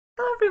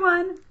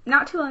everyone!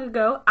 Not too long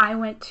ago, I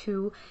went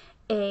to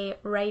a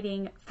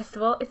writing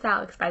festival. It's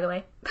Alex, by the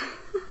way.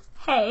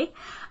 Hey.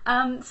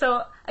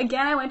 So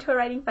again, I went to a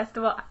writing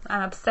festival.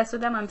 I'm obsessed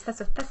with them. I'm obsessed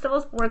with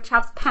festivals,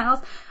 workshops, panels,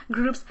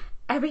 groups,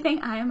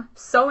 everything. I am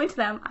so into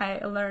them.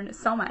 I learned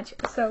so much.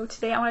 So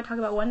today I want to talk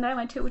about one that I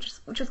went to,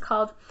 which is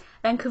called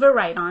Vancouver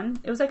Write On.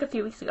 It was like a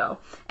few weeks ago,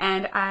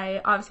 and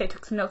I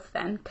took some notes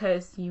then,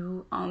 because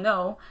you all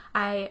know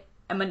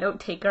I'm a note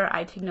taker.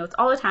 I take notes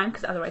all the time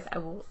because otherwise I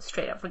will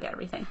straight up forget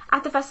everything.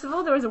 At the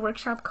festival, there was a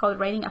workshop called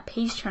Writing a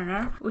Page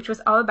Turner, which was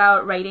all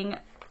about writing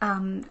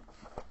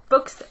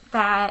books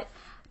that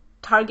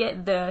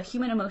target the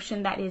human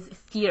emotion that is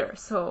fear.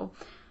 So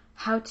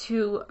how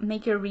to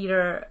make your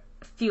reader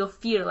feel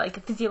fear,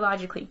 like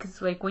physiologically,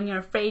 because like when you're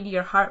afraid,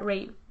 your heart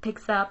rate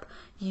picks up,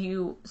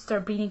 you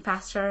start breathing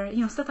faster,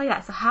 stuff like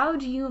that. So how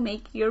do you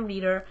make your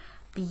reader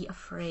be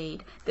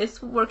afraid?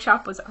 This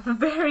workshop was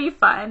very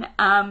fun,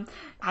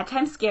 at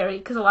times scary,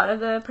 because a lot of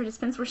the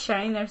participants were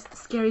sharing their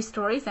scary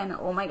stories, and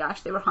oh my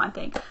gosh, they were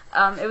haunting.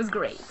 It was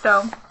great.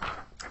 So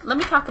let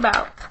me talk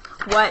about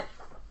what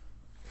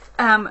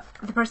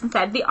the person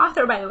said. The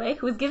author, by the way,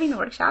 who was giving the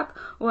workshop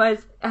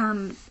was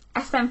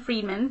S.M.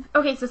 Friedman.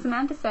 Okay, so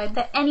Samantha said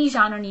that any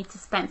genre needs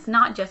suspense,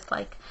 not just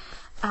like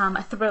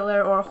a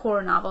thriller or a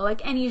horror novel,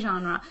 like any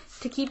genre.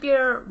 To keep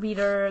your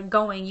reader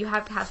going, you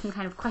have to have some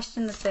kind of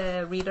question that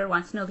the reader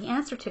wants to know the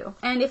answer to.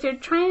 And if you're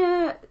trying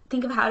to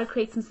think of how to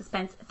create some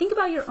suspense, think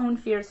about your own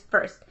fears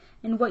first,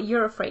 and what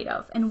you're afraid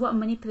of, and what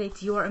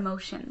manipulates your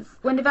emotions.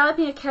 When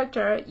developing a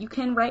character, you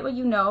can write what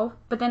you know,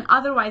 but then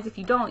otherwise, if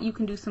you don't, you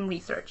can do some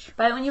research.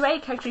 But when you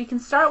write a character, you can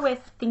start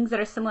with things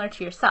that are similar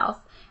to yourself,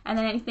 and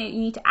then anything that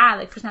you need to add,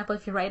 like for example,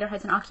 if your writer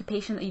has an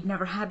occupation that you've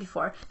never had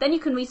before, then you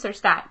can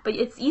research that. But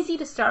it's easy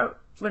to start,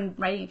 when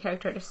writing a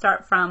character, to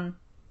start from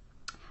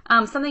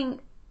something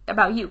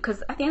about you,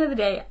 because at the end of the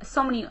day,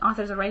 so many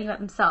authors are writing about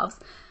themselves,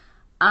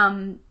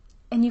 and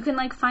you can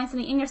like find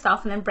something in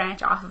yourself and then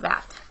branch off of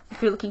that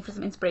if you're looking for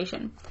some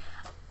inspiration.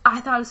 I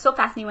thought it was so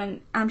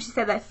fascinating when she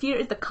said that fear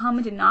is the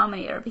common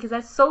denominator, because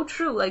that's so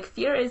true. Like,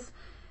 fear is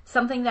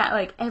something that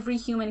like every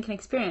human can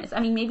experience. I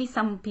mean, maybe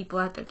some people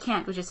out there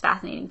can't, which is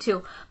fascinating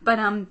too, but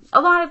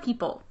a lot of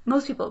people,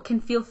 most people,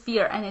 can feel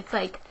fear, and it's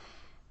like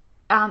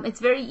it's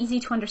very easy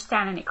to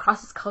understand, and it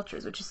crosses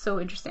cultures, which is so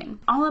interesting.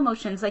 All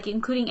emotions, like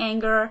including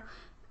anger,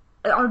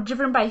 are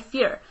driven by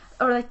fear,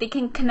 or like they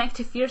can connect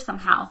to fear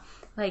somehow.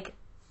 Like,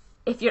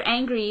 if you're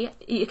angry,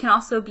 it can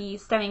also be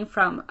stemming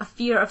from a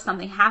fear of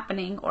something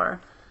happening, or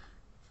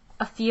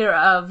a fear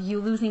of you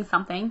losing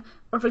something.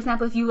 Or for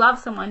example, if you love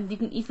someone, you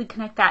can easily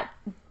connect that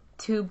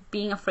to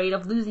being afraid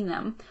of losing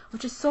them,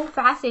 which is so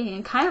fascinating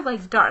and kind of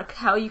like dark,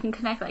 how you can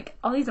connect like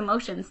all these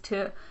emotions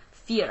to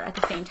fear at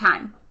the same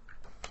time.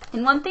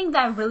 And one thing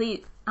that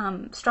really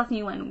struck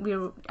me when we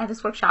were at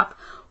this workshop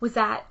was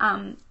that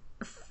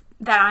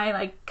that I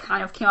like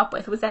kind of came up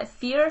with, was that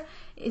fear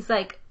is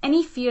like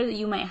any fear that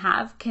you might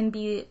have can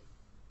be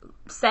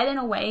said in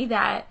a way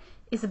that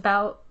is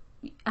about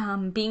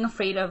being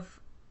afraid of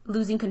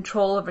losing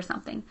control over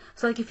something.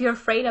 So like if you're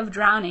afraid of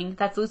drowning,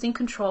 that's losing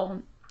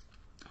control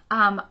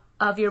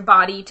of your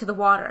body to the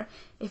water.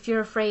 If you're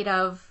afraid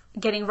of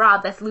getting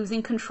robbed, that's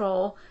losing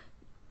control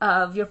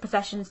of your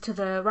possessions to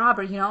the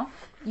robber.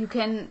 You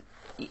can.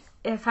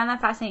 I find that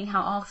fascinating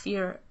how all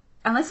fear,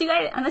 unless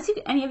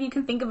any of you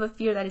can think of a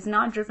fear that is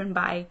not driven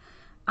by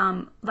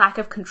lack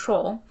of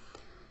control,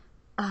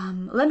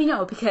 let me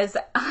know, because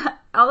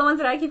all the ones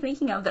that I keep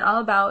thinking of, they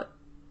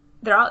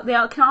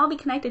can all be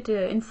connected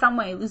to, in some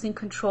way, losing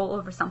control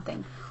over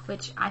something,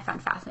 which I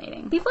found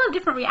fascinating. People have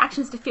different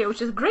reactions to fear,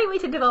 which is a great way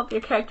to develop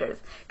your characters,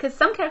 because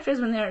some characters,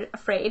 when they're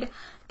afraid,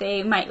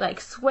 they might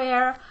like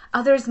swear,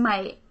 others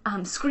might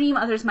scream,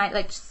 others might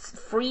like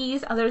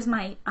freeze, others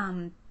might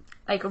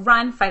like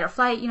run, fight or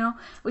flight,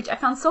 which I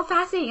found so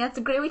fascinating. That's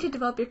a great way to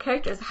develop your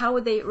characters. How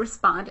would they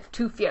respond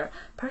to fear?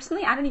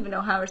 Personally, I don't even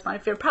know how I respond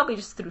to fear, probably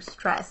just through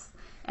stress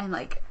and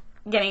like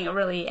getting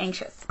really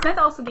anxious.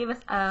 Samantha also gave us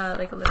a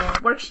little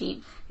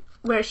worksheet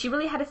where she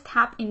really had us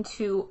tap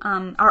into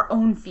our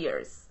own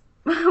fears,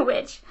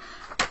 which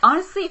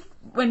honestly,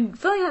 when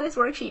filling out this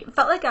worksheet, it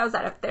felt like I was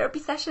at a therapy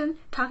session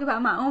talking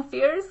about my own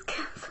fears,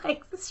 because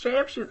like straight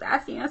up she was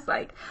asking us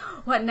like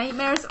what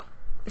nightmares.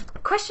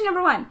 Prompt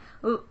number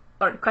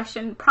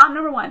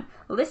one,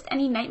 list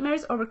any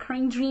nightmares or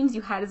recurring dreams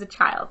you had as a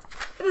child.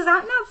 Does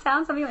that not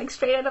sound something like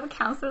straight out of a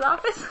counselor's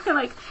office?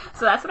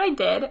 So that's what I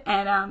did,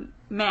 and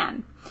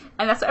man,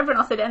 and that's what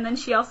everyone else did. And then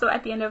she also,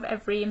 at the end of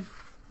every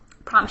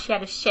prompt, she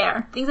had to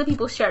share things that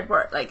people shared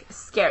were like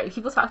scary.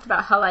 People talked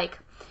about how like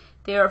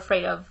they were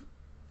afraid of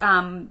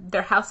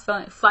their house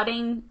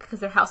flooding,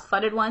 because their house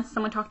flooded once.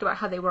 Someone talked about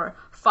how they were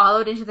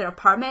followed into their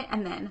apartment,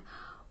 and then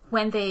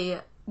when they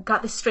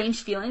got this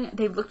strange feeling,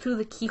 they looked through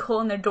the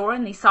keyhole in their door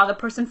and they saw the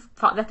person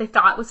that they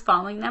thought was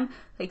following them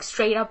like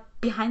straight up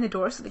behind the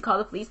door, so they called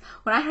the police.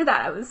 When I heard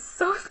that, I was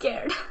so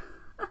scared.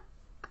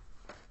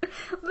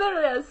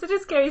 Literally, that was such a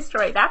scary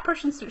story. That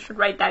person should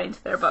write that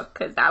into their book,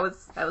 because that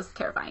was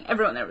terrifying.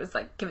 Everyone there was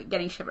like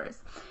getting shivers.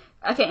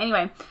 Okay,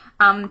 anyway,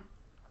 and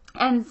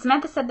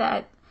Samantha said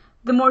that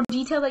the more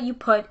detail that you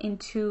put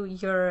into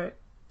your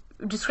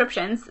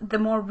descriptions, the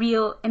more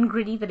real and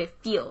gritty that it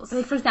feels.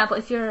 Like, for example,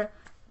 if you're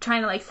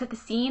trying to like set the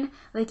scene,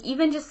 like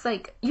even just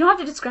like, you don't have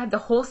to describe the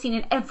whole scene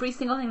and every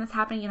single thing that's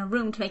happening in a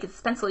room to make it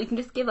suspenseful. You can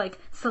just give like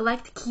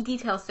select key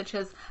details such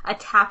as a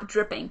tap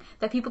dripping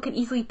that people can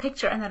easily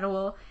picture, and that it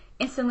will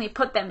instantly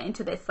put them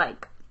into this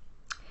like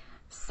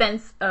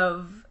sense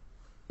of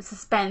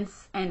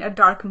suspense and a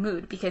dark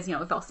mood, because you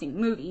know we've all seen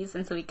movies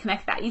and so we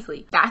connect that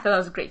easily. I thought that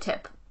was a great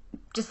tip.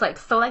 Just like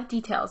select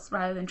details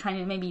rather than trying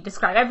to maybe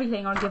describe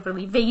everything or give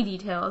really vague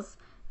details.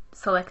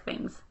 Select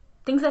things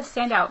that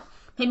stand out.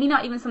 Maybe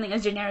not even something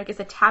as generic as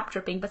a tap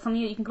dripping, but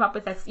something that you can come up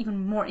with that's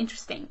even more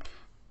interesting.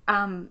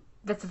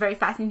 That's a very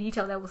fascinating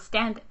detail that will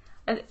stand.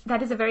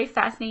 That is a very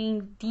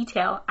fascinating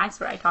detail. I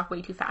swear I talk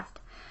way too fast.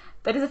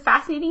 That is a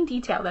fascinating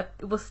detail that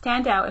will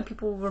stand out and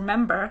people will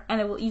remember, and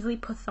it will easily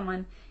put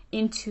someone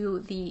into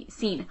the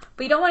scene.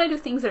 But you don't want to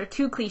do things that are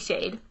too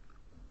cliched,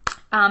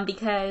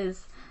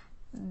 because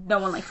no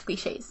one likes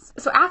cliches.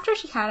 So after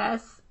she had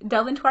us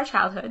delve into our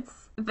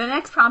childhoods, the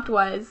next prompt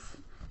was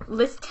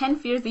list 10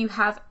 fears that you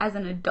have as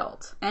an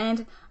adult.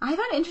 And I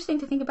found it interesting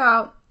to think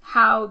about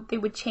how they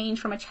would change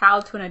from a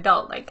child to an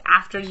adult, like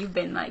after you've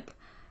been like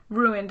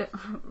ruined,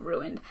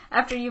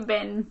 after you've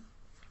been,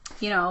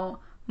 you know,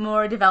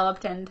 more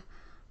developed and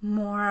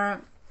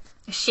more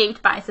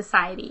shaped by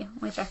society,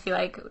 which I feel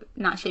like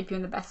not shape you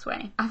in the best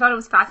way. I thought it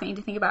was fascinating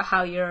to think about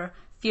how your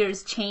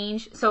fears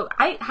change. So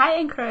I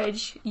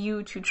encourage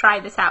you to try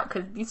this out,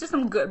 because these are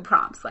some good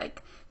prompts.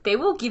 Like, they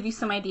will give you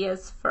some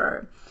ideas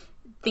for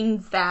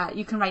things that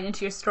you can write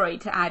into your story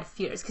to add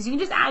fears, because you can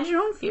just add your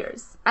own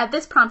fears. At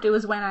this prompt, it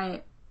was when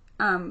I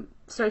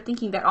started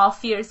thinking that all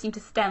fears seem to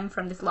stem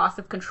from this loss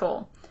of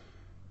control.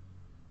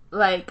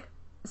 Like,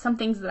 some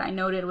things that I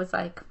noted was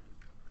like,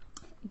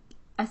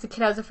 as a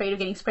kid I was afraid of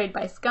getting sprayed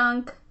by a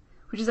skunk,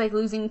 which is like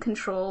losing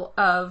control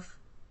of,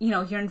 you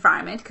know, your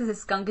environment, because the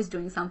skunk is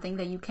doing something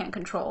that you can't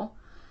control.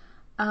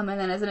 And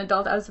then as an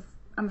adult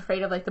I'm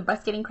afraid of like the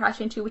bus getting crashed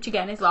into, which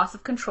again is loss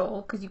of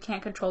control because you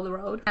can't control the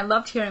road. I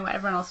loved hearing what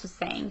everyone else was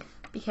saying,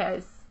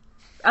 because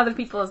other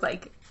people's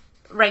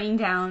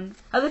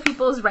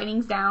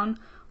writings down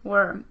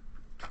were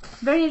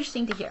very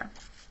interesting to hear.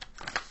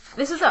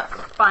 This was a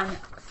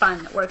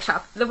fun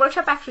workshop. The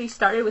workshop actually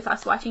started with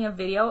us watching a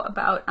video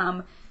about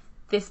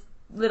this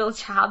little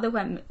child that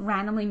went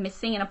randomly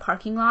missing in a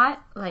parking lot,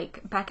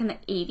 like back in the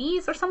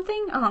 80s or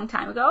something, a long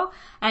time ago,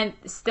 and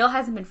still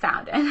hasn't been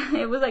found. And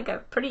it was like a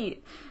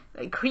pretty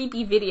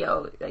creepy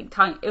video, it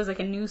was like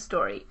a news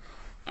story,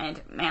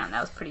 and man,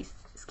 that was pretty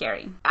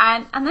scary.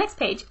 And on the next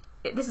page,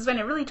 this is when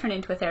it really turned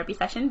into a therapy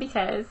session,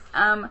 because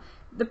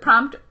the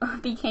prompt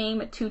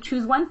became to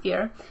choose one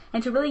fear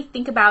and to really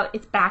think about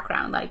its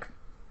background. Like,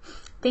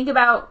 think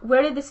about,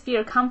 where did this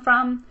fear come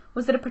from?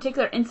 Was it a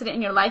particular incident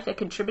in your life that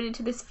contributed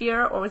to this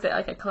fear, or was it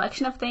like a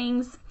collection of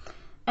things?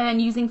 And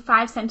then using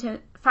five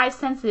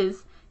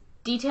senses,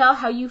 detail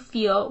how you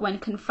feel when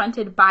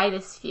confronted by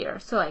this fear.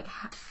 So like,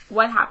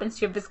 what happens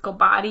to your physical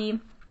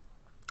body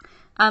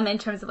in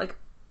terms of like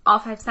all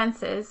five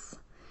senses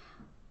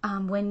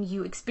when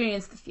you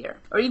experience the fear,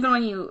 or even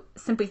when you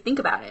simply think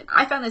about it.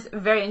 I found this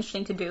very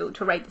interesting to do,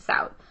 to write this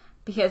out,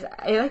 because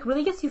it like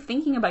really gets you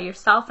thinking about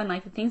yourself and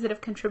like the things that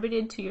have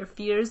contributed to your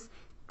fears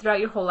throughout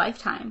your whole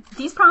lifetime.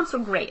 These prompts were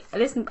great.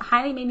 This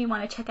highly made me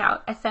want to check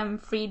out S.M.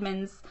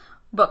 Friedman's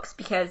books,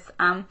 because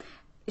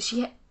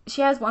she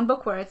has one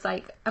book where it's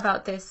like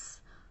about these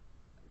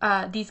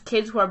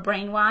kids who are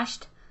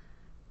brainwashed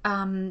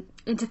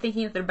into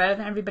thinking that they're better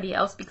than everybody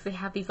else because they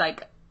have these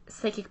like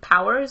psychic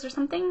powers or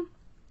something.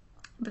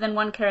 But then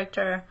one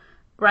character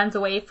runs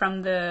away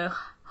from the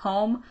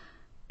home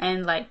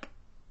and like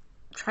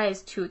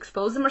tries to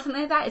expose them or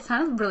something like that. It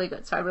sounds really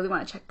good, so I really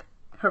want to check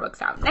her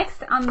books out.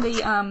 Next on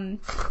the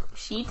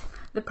sheet,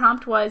 the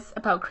prompt was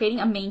about creating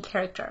a main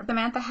character.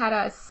 Samantha had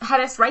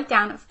us write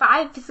down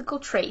 5 physical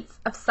traits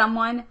of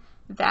someone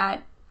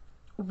that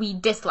we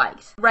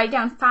disliked. Write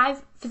down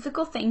 5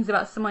 physical things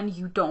about someone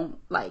you don't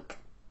like.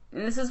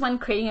 And this is when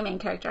creating a main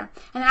character.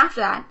 And then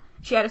after that,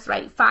 she had us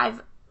write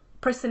 5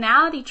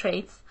 personality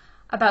traits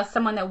about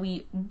someone that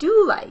we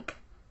do like.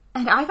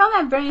 And I found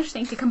that very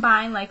interesting, to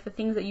combine like the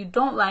things that you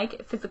don't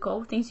like,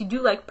 physical, things you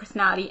do like,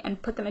 personality,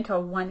 and put them into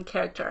one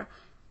character.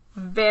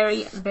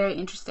 Very, very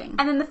interesting.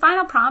 And then the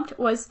final prompt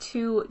was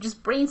to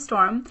just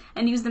brainstorm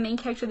and use the main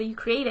character that you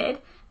created,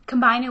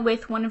 combine it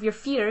with one of your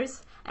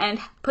fears, and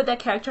put that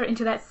character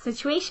into that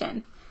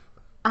situation.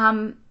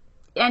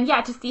 And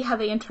yeah, to see how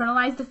they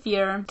internalize the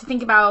fear, to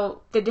think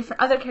about the different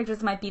other characters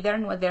that might be there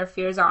and what their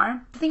fears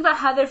are, to think about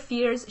how their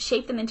fears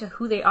shape them into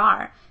who they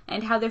are,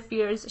 and how their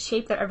fears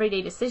shape their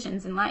everyday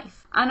decisions in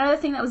life. Another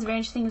thing that was very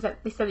interesting is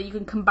that they said that you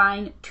can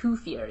combine 2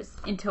 fears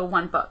into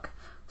one book.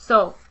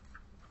 So,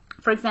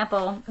 for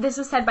example, this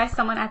was said by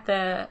someone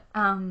at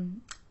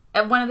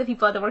one of the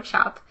people at the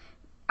workshop.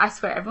 I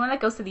swear, everyone that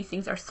goes to these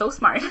things are so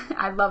smart.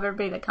 I love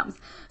everybody that comes.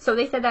 So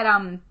they said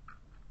that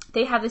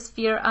they have this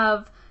fear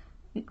of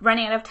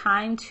running out of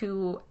time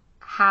to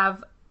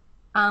have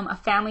a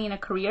family and a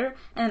career,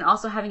 and then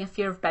also having a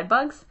fear of bed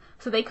bugs.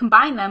 So they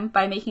combined them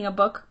by making a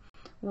book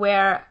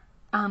where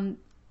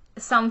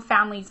some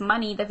family's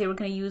money that they were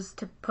going to use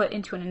to put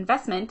into an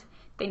investment,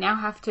 they now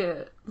have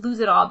to lose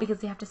it all because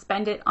they have to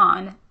spend it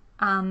on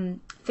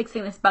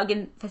fixing this bug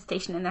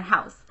infestation in their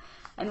house.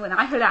 And when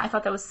I heard that, I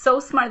thought that was so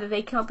smart that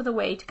they came up with a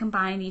way to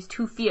combine these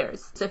two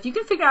fears. So if you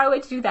can figure out a way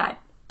to do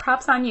that,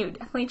 props on you.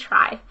 Definitely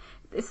try.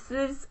 It's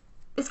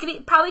going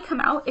to probably come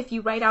out if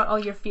you write out all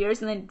your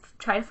fears and then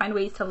try to find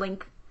ways to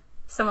link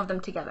some of them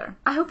together.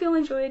 I hope you all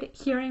enjoyed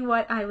hearing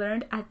what I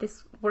learned at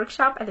this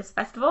workshop, at this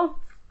festival.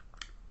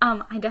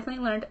 I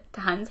definitely learned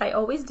tons. I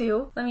always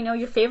do. Let me know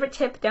your favorite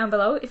tip down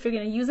below if you're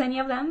going to use any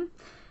of them.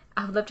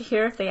 I would love to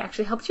hear if they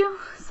actually helped you.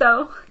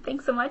 So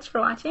thanks so much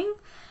for watching.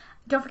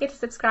 Don't forget to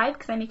subscribe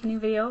because I make a new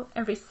video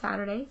every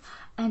Saturday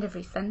and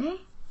every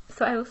Sunday.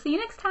 So I will see you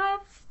next time.